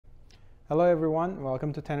Hello everyone,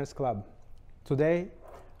 welcome to Tennis Club. Today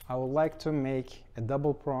I would like to make a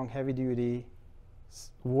double prong heavy duty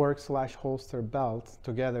work/holster belt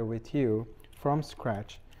together with you from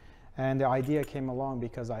scratch. And the idea came along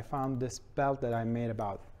because I found this belt that I made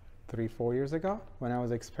about 3-4 years ago when I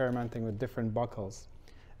was experimenting with different buckles.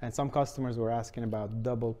 And some customers were asking about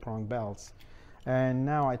double prong belts. And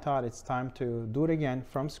now I thought it's time to do it again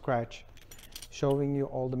from scratch, showing you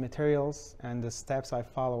all the materials and the steps I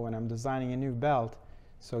follow when I'm designing a new belt,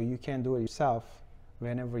 so you can do it yourself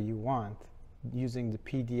whenever you want using the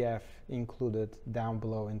PDF included down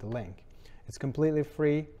below in the link. It's completely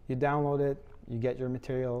free. You download it, you get your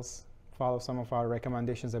materials, follow some of our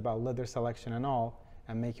recommendations about leather selection and all,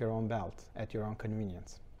 and make your own belt at your own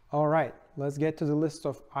convenience. All right, let's get to the list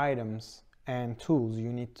of items and tools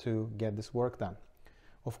you need to get this work done.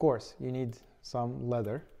 Of course, you need some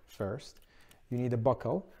leather first. You need a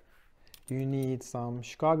buckle. You need some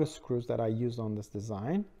Chicago screws that I used on this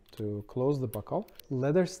design to close the buckle.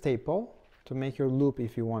 Leather staple to make your loop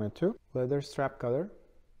if you wanted to. Leather strap cutter.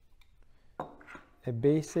 A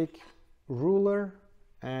basic ruler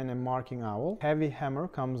and a marking owl. Heavy hammer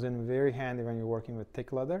comes in very handy when you're working with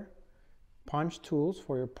thick leather. Punch tools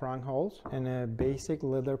for your prong holes and a basic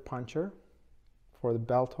leather puncher for the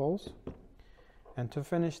belt holes. And to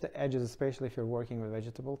finish the edges, especially if you're working with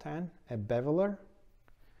vegetable tan, a beveler,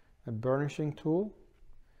 a burnishing tool,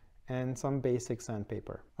 and some basic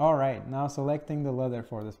sandpaper. All right, now selecting the leather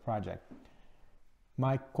for this project.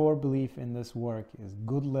 My core belief in this work is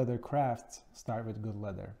good leather crafts start with good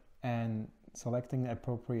leather, and selecting the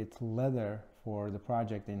appropriate leather for the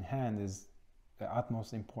project in hand is the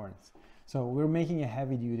utmost importance. So we're making a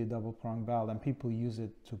heavy-duty double prong belt, and people use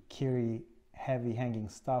it to carry heavy hanging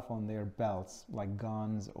stuff on their belts like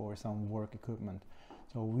guns or some work equipment.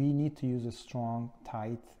 So we need to use a strong,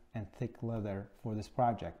 tight and thick leather for this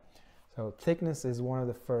project. So thickness is one of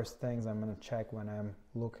the first things I'm going to check when I'm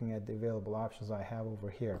looking at the available options I have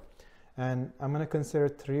over here. And I'm going to consider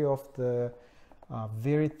 3 of the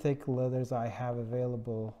very thick leathers I have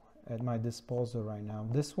available at my disposal right now.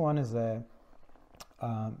 This one is about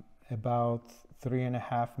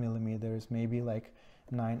 3.5 millimeters, maybe like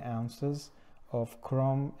 9 ounces of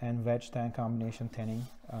chrome and veg tan combination tanning,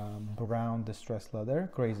 brown distressed leather,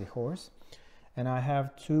 Crazy Horse. And I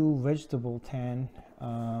have 2 vegetable tan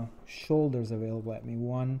shoulders available at me.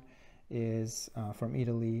 One is from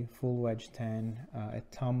Italy, full veg tan, a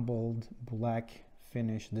tumbled black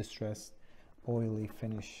finish, distressed oily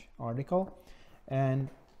finish article. And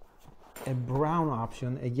a brown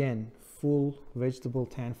option, again, full vegetable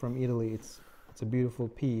tan from Italy. It's a beautiful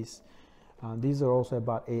piece. These are also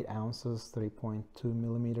about 8 ounces, 3.2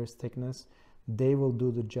 millimeters thickness. They will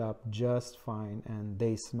do the job just fine and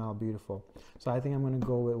they smell beautiful. So I think I'm going to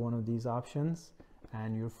go with one of these options,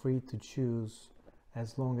 and you're free to choose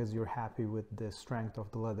as long as you're happy with the strength of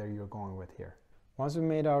the leather you're going with here. Once we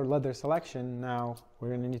made our leather selection, now we're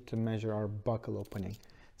going to need to measure our buckle opening.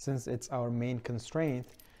 Since it's our main constraint,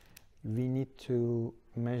 we need to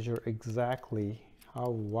measure exactly how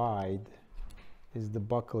wide is the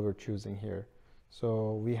buckle we're choosing here.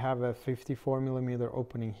 So we have a 54 millimeter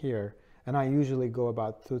opening here, and I usually go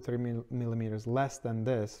about 2-3 millimeters less than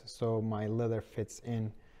this, so my leather fits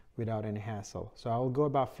in without any hassle. So I'll go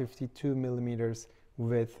about 52 millimeters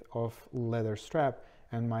width of leather strap,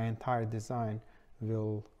 and my entire design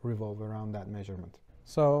will revolve around that measurement.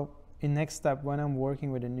 So in next step, when I'm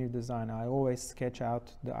working with a new design, I always sketch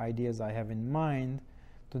out the ideas I have in mind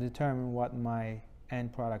to determine what my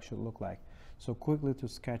end product should look like. So quickly to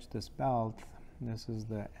sketch this belt, this is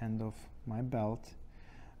the end of my belt.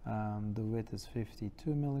 The width is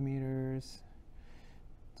 52 millimeters.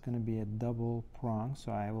 It's going to be a double prong,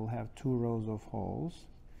 so I will have 2 rows of holes.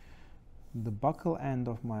 The buckle end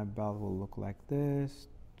of my belt will look like this.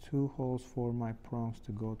 2 holes for my prongs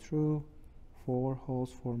to go through. 4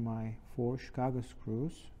 holes for my 4 Chicago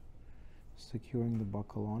screws, securing the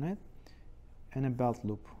buckle on it, and a belt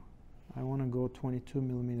loop. I want to go 22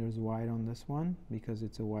 millimeters wide on this one because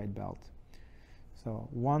it's a wide belt. So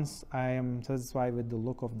once I am satisfied with the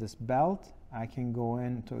look of this belt, I can go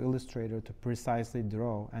into Illustrator to precisely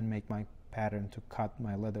draw and make my pattern to cut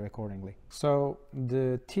my leather accordingly. So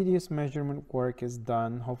the tedious measurement work is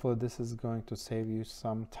done. Hopefully this is going to save you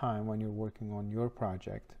some time when you're working on your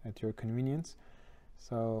project at your convenience.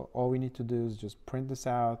 So all we need to do is just print this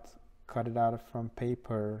out, cut it out from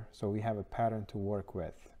paper so we have a pattern to work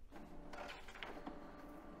with.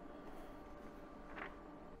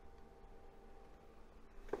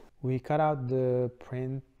 We cut out the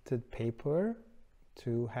printed paper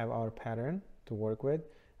to have our pattern to work with,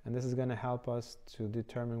 and this is going to help us to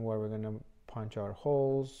determine where we're going to punch our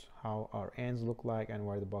holes, how our ends look like, and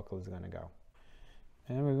where the buckle is going to go.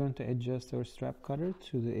 And we're going to adjust our strap cutter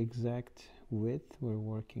to the exact width we're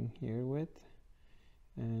working here with,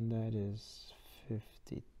 and that is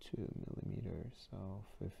 52 millimeters. So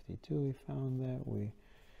 52, we found that, we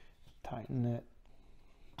tighten it.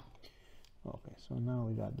 Okay, so now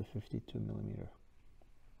we got the 52 millimeter.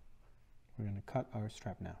 We're going to cut our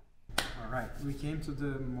strap now. All right, we came to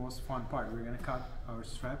the most fun part. We're going to cut our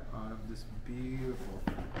strap out of this beautiful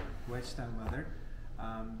wedge tan leather.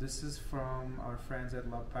 This is from our friends at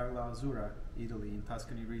La Perla Azzurra, Italy, in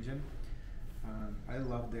Tuscany region. I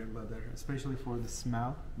love their leather, especially for the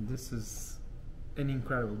smell. This is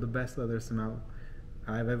the best leather smell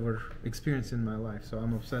I've ever experienced in my life. So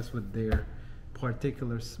I'm obsessed with their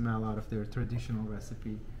particular smell out of their traditional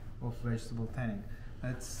recipe of vegetable tanning.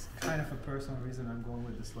 That's kind of a personal reason I'm going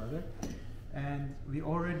with this leather. And we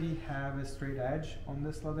already have a straight edge on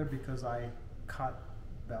this leather because I cut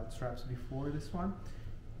belt straps before this one.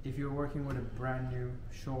 If you're working with a brand new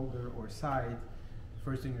shoulder or side,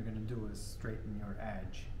 first thing you're going to do is straighten your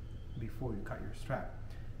edge before you cut your strap.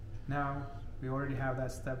 Now we already have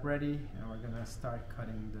that step ready, and we're going to start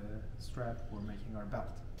cutting the strap for making our belt.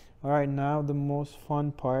 Alright, now the most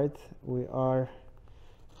fun part. We are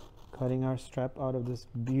cutting our strap out of this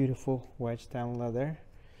beautiful wedge tan leather.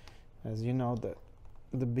 As you know,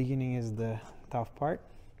 the beginning is the tough part.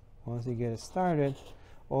 Once you get it started,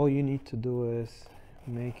 all you need to do is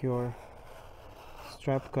make your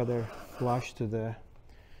strap cutter flush to the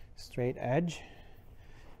straight edge,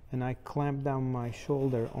 and I clamp down my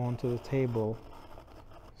shoulder onto the table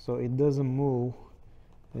so it doesn't move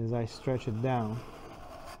as I stretch it down.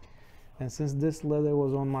 And since this leather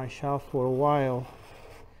was on my shelf for a while,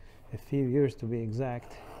 a few years to be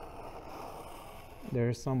exact, there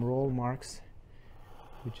are some roll marks,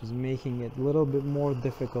 which is making it a little bit more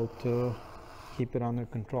difficult to keep it under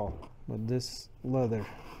control. But this leather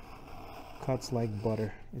cuts like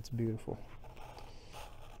butter. It's beautiful.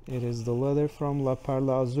 It is the leather from La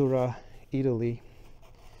Perla Azzurra, Italy,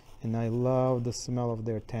 and I love the smell of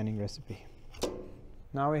their tanning recipe.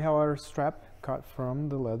 Now we have our strap cut from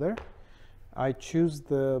the leather. I choose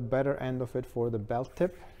the better end of it for the belt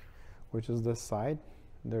tip, which is this side.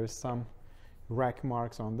 There's some rack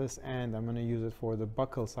marks on this end. I'm going to use it for the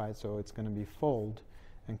buckle side, so it's going to be fold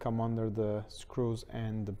and come under the screws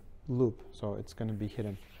and the loop, so it's going to be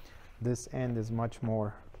hidden. This end is much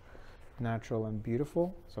more natural and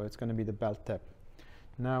beautiful, so it's going to be the belt tip.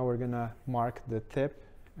 Now we're going to mark the tip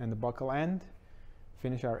and the buckle end,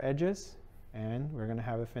 finish our edges, and we're going to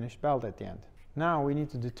have a finished belt at the end. Now we need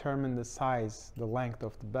to determine the size, the length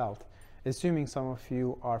of the belt, assuming some of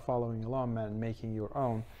you are following along and making your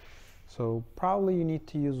own. So probably you need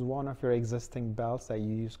to use one of your existing belts that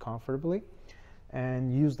you use comfortably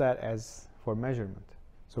and use that as for measurement.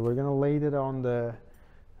 So we're going to lay it on the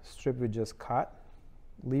strip we just cut,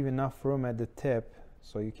 leave enough room at the tip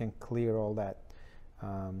so you can clear all that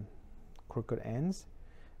crooked ends.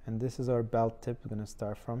 And this is our belt tip. We're going to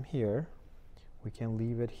start from here. We can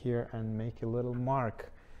leave it here and make a little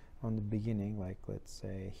mark on the beginning, like let's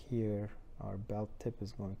say here our belt tip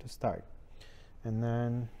is going to start. And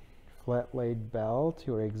then flat laid belt,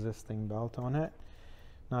 your existing belt on it.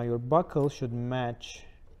 Now your buckle should match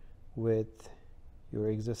with your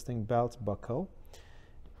existing belt's buckle,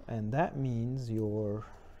 and that means your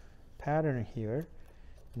pattern here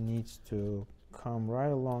needs to come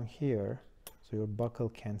right along here so your buckle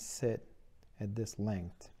can sit at this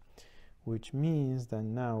length, which means that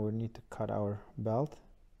now we need to cut our belt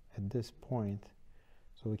at this point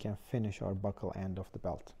so we can finish our buckle end of the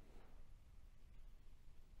belt.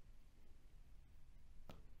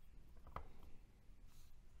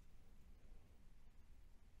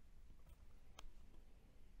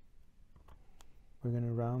 We're going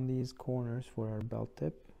to round these corners for our belt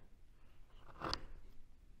tip.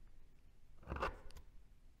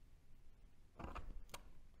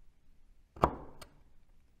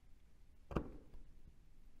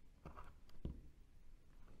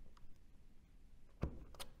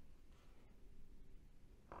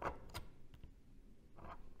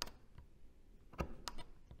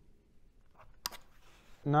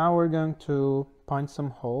 Now we're going to punch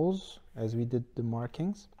some holes as we did the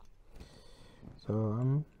markings. So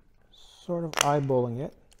I'm sort of eyeballing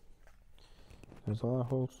it. There's a lot of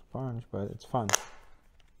holes to punch, but it's fun.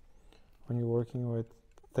 When you're working with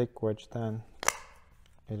thick wedge tan,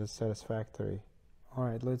 it is satisfactory.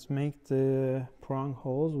 Alright, let's make the prong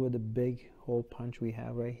holes with the big hole punch we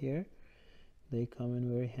have right here. They come in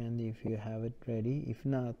very handy if you have it ready. If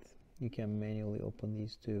not, you can manually open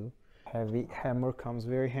these too. Heavy hammer comes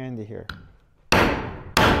very handy here.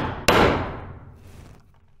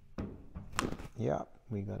 Yeah,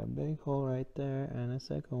 we got a big hole right there and a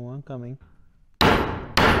second one coming.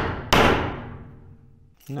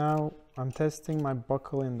 Now I'm testing my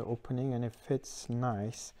buckle in the opening and it fits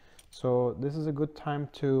nice. So this is a good time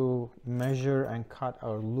to measure and cut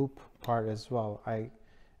our loop part as well. I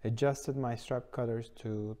adjusted my strap cutters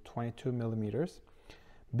to 22 millimeters.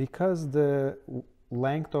 Because the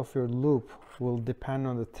length of your loop will depend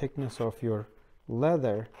on the thickness of your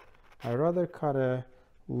leather, I rather cut a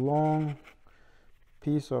long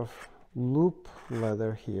piece of loop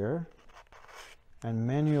leather here and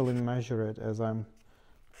manually measure it as I'm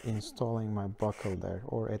installing my buckle there,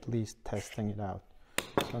 or at least testing it out.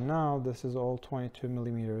 So now this is all 22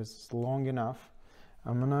 millimeters, it's long enough.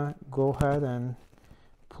 I'm gonna go ahead and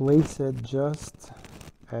place it just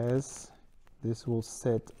as this will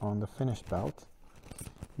sit on the finished belt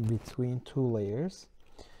between two layers,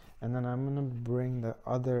 and then I'm gonna bring the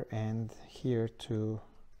other end here to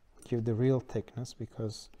give the real thickness,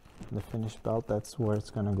 because the finished belt, that's where it's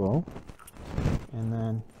gonna go. And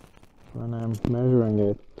then when I'm measuring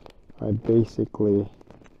it, I basically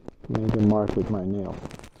make a mark with my nail.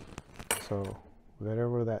 So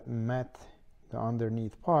wherever that met the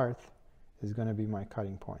underneath part is going to be my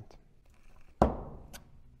cutting point.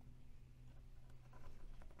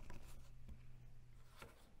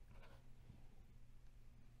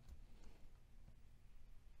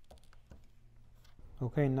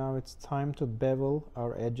 Okay, now it's time to bevel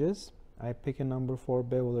our edges. I pick a number 4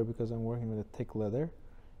 beveler because I'm working with a thick leather.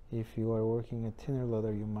 If you are working a thinner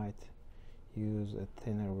leather, you might use a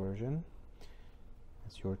thinner version.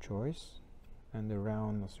 It's your choice. And the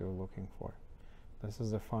roundness you're looking for. This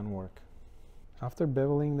is the fun work. After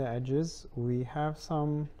beveling the edges, we have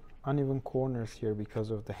some uneven corners here because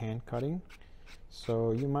of the hand cutting.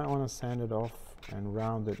 So you might want to sand it off and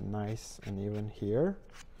round it nice and even here.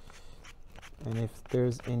 And if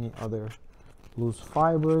there's any other loose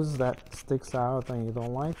fibers that sticks out and you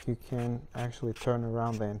don't like, you can actually turn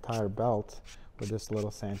around the entire belt with this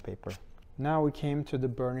little sandpaper. Now we came to the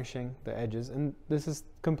burnishing the edges, and this is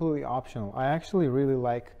completely optional. I actually really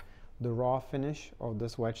like the raw finish of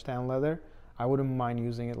this wedge tan leather. I wouldn't mind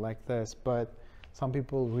using it like this, but some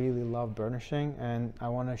people really love burnishing, and I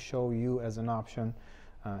want to show you as an option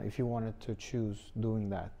if you wanted to choose doing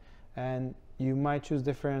that. And you might choose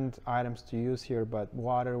different items to use here, but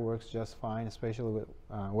water works just fine, especially with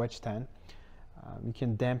wedge tan. You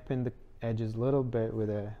can dampen the edges a little bit with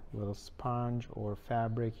a little sponge or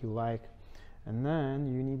fabric you like. And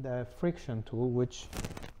then you need a friction tool, which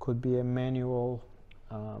could be a manual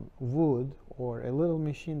wood or a little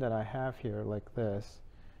machine that I have here like this.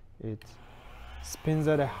 It spins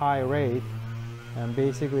at a high rate and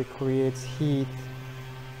basically creates heat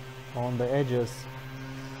on the edges,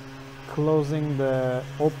 closing the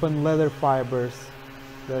open leather fibers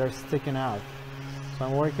that are sticking out. So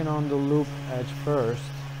I'm working on the loop edge first.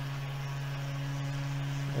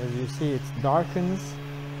 As you see, it darkens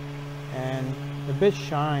and a bit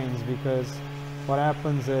shines, because what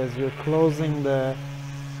happens is you're closing the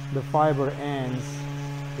fiber ends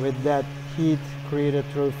with that heat created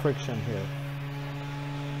through friction here.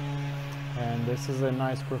 And this is a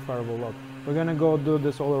nice preferable look. We're gonna go do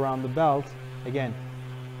this all around the belt. Again,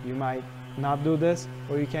 you might not do this,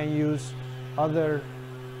 or you can use other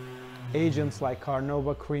agents like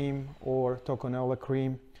Carnauba cream or Toconella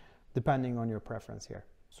cream, depending on your preference here.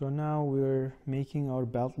 So now we're making our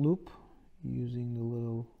belt loop using the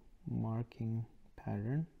little marking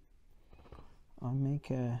pattern. I'll make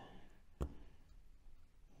a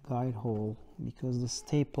guide hole because the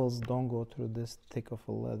staples don't go through this thick of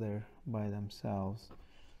a leather by themselves.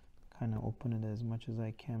 Kind of open it as much as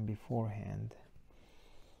I can beforehand,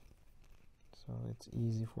 so it's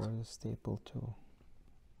easy for the staple to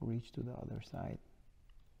reach to the other side.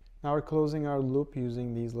 Now we're closing our loop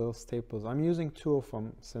using these little staples. I'm using 2 of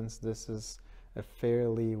them since this is a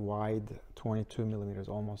fairly wide 22 millimeters,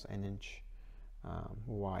 almost an inch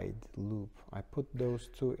wide loop. I put those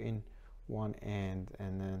 2 in one end,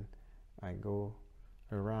 and then I go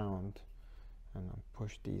around and I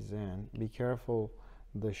push these in. Be careful,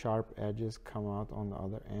 the sharp edges come out on the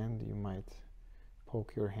other end. You might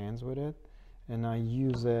poke your hands with it. And I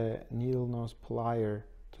use a needle nose plier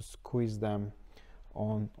to squeeze them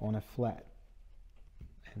on a flat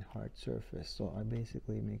and hard surface. So I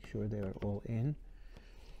basically make sure they are all in,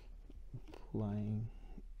 applying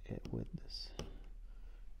it with this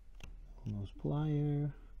nose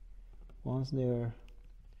plier. Once the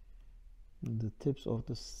tips of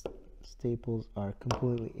the staples are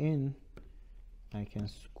completely in, I can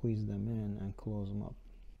squeeze them in and close them up.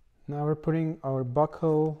 Now we're putting our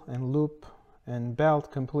buckle and loop and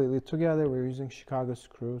belt completely together. We're using Chicago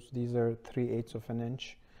screws. These are 3/8 of an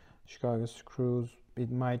inch Chicago screws.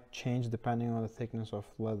 It might change depending on the thickness of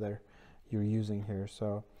leather you're using here.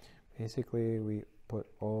 So basically we put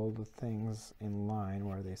all the things in line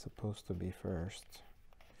where they're supposed to be first,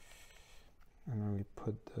 and then we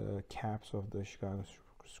put the caps of the Chicago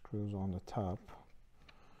screws on the top,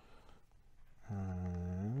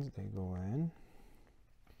 and they go in.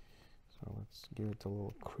 So let's give it a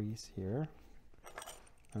little crease here,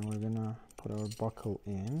 and we're gonna put our buckle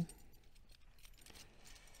in.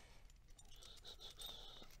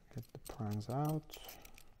 Get the prongs out,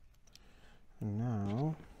 and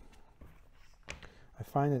now I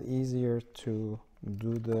find it easier to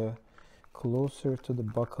do the closer to the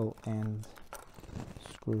buckle end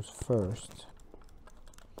screws first.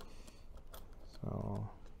 So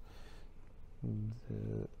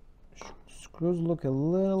the screws look a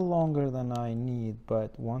little longer than I need,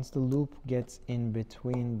 but once the loop gets in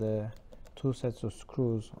between the two sets of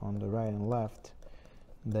screws on the right and left,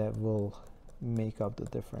 that will make up the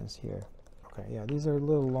difference here. Okay, yeah, these are a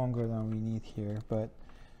little longer than we need here, but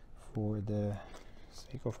for the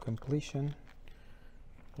sake of completion,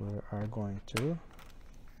 we are going to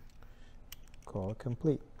call it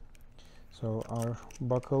complete. So our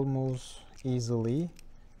buckle moves easily,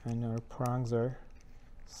 and our prongs are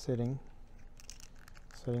sitting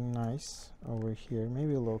nice over here,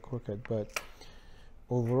 maybe a little crooked, but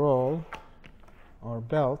overall our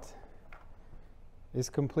belt is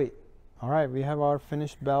complete. All right, we have our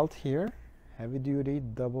finished belt here, heavy duty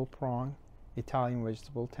double prong Italian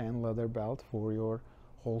vegetable tan leather belt for your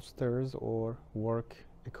holsters or work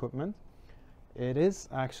equipment. It is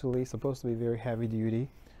actually supposed to be very heavy duty.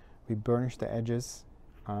 We burnished the edges.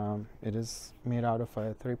 It is made out of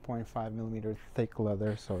a 3.5 millimeter thick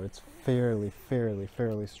leather, so it's fairly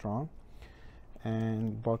strong.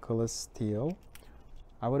 And buckle is steel.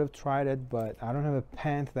 I would have tried it, but I don't have a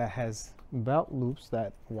pant that has belt loops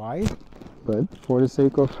that wide. But for the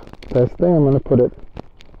sake of testing, I'm going to put it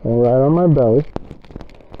right on my belly.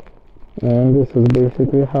 And this is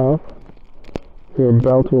basically how your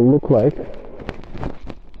belt will look like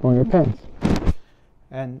on your pants.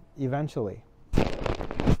 And eventually,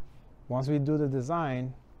 once we do the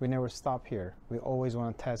design, we never stop here. We always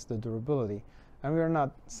want to test the durability. And we are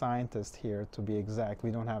not scientists here, to be exact.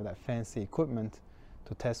 We don't have that fancy equipment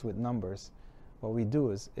to test with numbers. What we do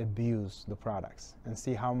is abuse the products and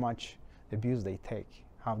see how much abuse they take,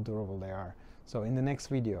 how durable they are. So in the next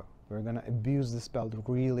video, we're going to abuse this belt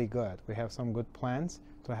really good. We have some good plans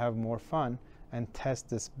to have more fun and test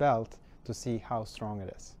this belt to see how strong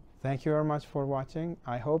it is. Thank you very much for watching.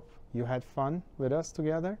 I hope you had fun with us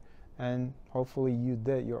together, and hopefully you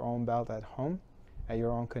did your own belt at home at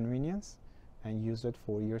your own convenience and use it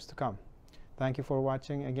for years to come. Thank you for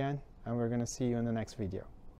watching again, and we're going to see you in the next video.